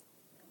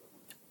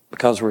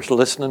because we're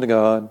listening to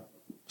God,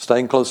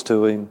 staying close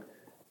to Him,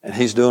 and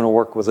He's doing a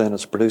work within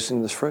us,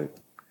 producing this fruit.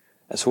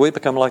 And so we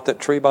become like that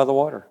tree by the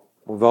water.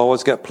 We've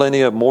always got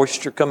plenty of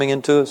moisture coming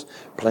into us,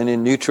 plenty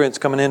of nutrients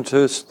coming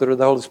into us through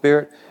the Holy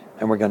Spirit,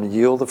 and we're going to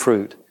yield the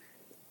fruit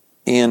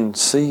in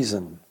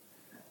season,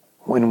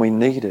 when we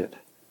need it,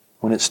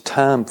 when it's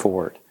time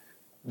for it.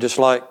 Just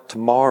like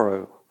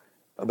tomorrow,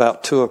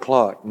 about 2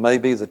 o'clock may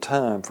be the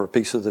time for a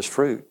piece of this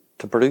fruit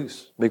to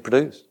be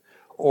produced.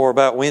 Or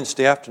about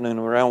Wednesday afternoon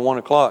around 1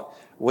 o'clock,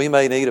 we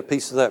may need a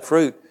piece of that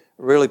fruit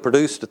really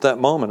produced at that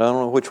moment. I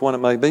don't know which one it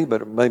may be,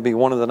 but it may be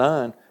one of the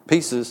 9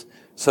 pieces,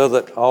 so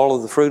that all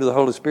of the fruit of the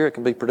Holy Spirit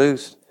can be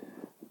produced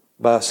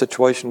by a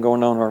situation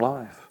going on in our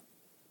life.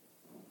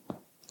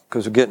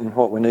 Because we're getting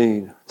what we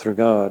need through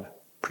God,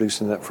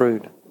 producing that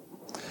fruit.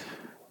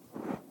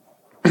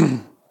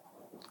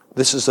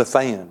 This is a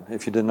fan,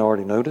 if you didn't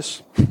already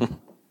notice.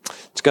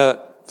 It's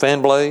got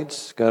fan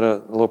blades, got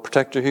a little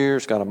protector here,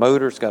 it's got a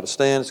motor, it's got a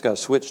stand, it's got a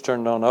switch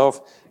turned on and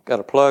off,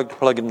 got a plug to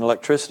plug in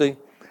electricity.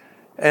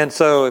 And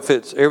so if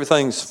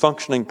everything's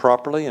functioning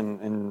properly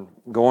and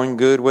going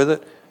good with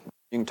it,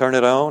 you can turn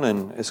it on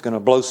and it's going to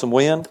blow some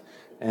wind.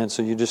 And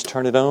so you just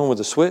turn it on with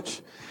a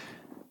switch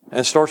and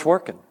it starts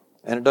working.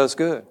 And it does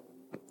good.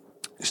 I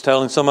was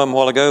telling some of them a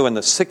while ago, in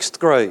the 6th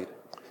grade,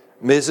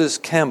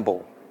 Mrs.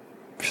 Campbell,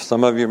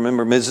 some of you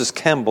remember Mrs.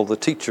 Campbell, the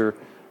teacher,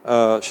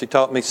 she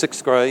taught me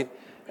 6th grade.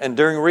 And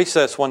during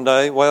recess one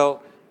day,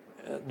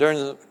 during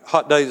the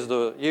hot days of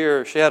the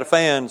year, she had a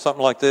fan,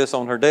 something like this,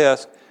 on her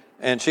desk,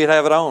 and she'd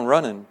have it on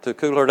running to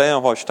cool her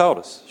down while she taught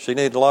us. She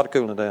needed a lot of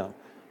cooling down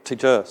to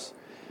teach us.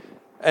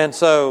 And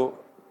so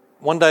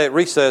one day at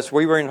recess,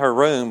 we were in her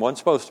room. Wasn't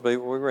supposed to be,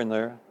 but we were in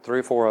there, 3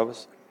 or 4 of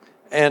us.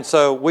 And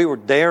so we were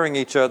daring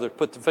each other to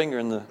put the finger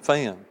in the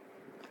fan.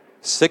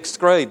 6th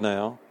grade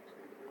now.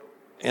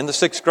 In the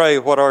 6th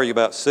grade, what are you,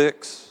 about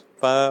 6,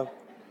 5,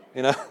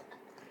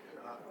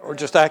 Or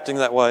just acting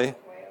that way?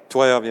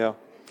 12, yeah.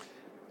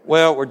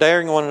 Well, we're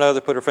daring one another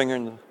to put our finger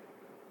in the...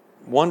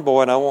 One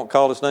boy, and I won't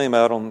call his name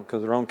out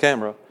because they're on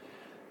camera,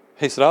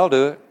 he said, I'll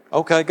do it.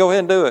 Okay, go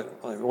ahead and do it.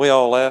 We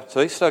all laughed. So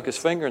he stuck his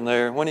finger in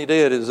there. When he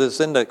did, it was his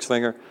index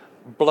finger.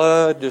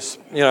 Blood just,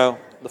 the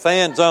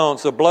fan's on,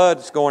 so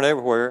blood's going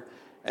everywhere.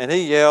 And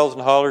he yells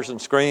and hollers and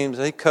screams.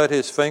 And he cut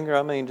his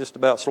finger, just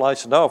about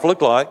sliced it off,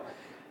 looked like.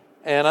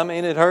 And,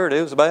 it hurt.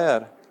 It was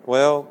bad.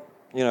 Well,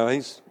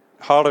 he's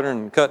hollering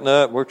and cutting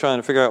up. We're trying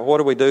to figure out, what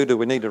do we do? Do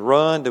we need to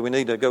run? Do we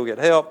need to go get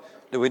help?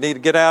 Do we need to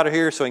get out of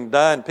here so he can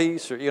die in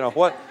peace? Or,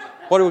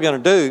 what are we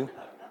going to do?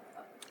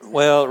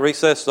 Well,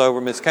 recess is over.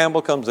 Miss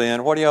Campbell comes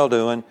in. What are y'all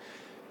doing?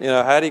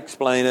 How do you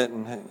explain it?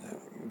 And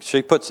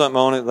she put something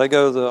on it. They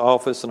go to the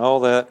office and all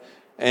that.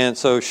 And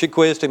so she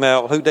quizzed him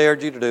out. Who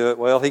dared you to do it?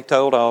 Well, he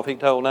told off. He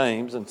told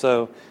names. And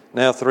so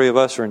now 3 of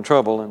us are in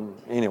trouble. And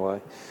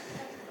anyway.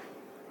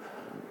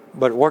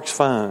 But it works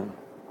fine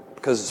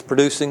because it's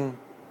producing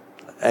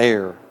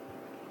air.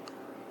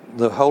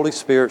 The Holy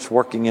Spirit's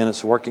working in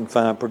us, working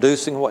fine,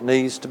 producing what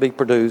needs to be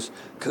produced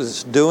because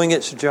it's doing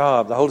its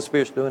job. The Holy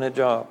Spirit's doing its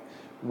job.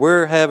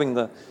 We're having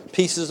the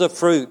pieces of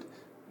fruit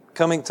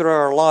coming through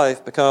our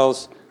life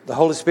because the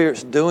Holy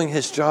Spirit's doing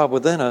His job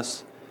within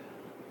us.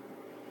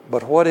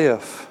 But what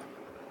if,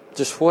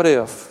 just what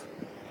if,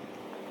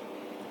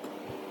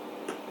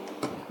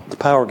 the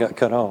power got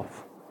cut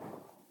off?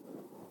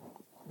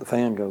 The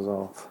fan goes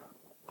off.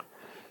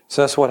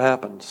 So that's what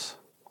happens.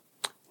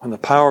 When the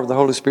power of the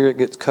Holy Spirit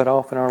gets cut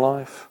off in our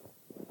life,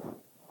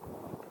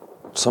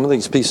 some of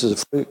these pieces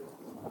of fruit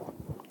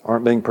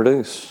aren't being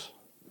produced.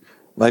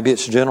 Maybe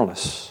it's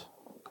gentleness.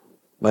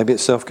 Maybe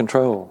it's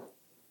self-control.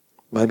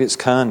 Maybe it's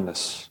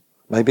kindness.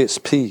 Maybe it's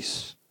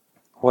peace.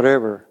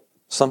 Whatever.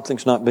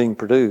 Something's not being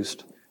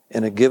produced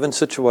in a given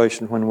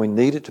situation when we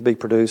need it to be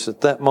produced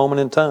at that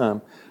moment in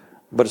time,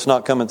 but it's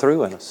not coming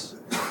through in us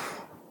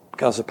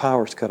because the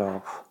power's cut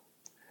off.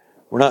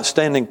 We're not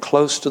standing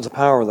close to the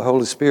power of the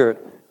Holy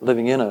Spirit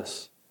living in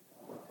us.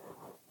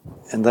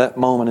 In that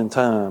moment in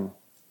time,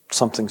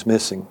 something's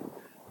missing.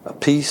 A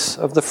piece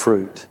of the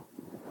fruit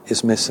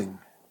is missing.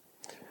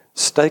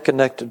 Stay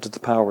connected to the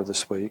power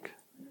this week,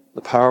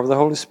 the power of the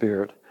Holy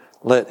Spirit.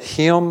 Let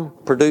Him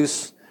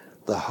produce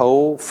the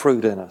whole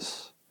fruit in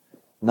us.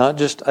 Not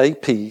just a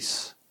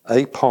piece,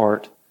 a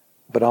part,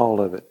 but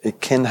all of it.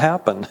 It can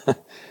happen.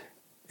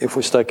 If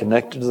we stay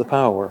connected to the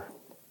power,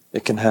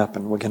 it can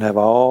happen. We can have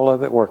all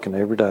of it working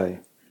every day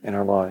in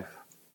our life.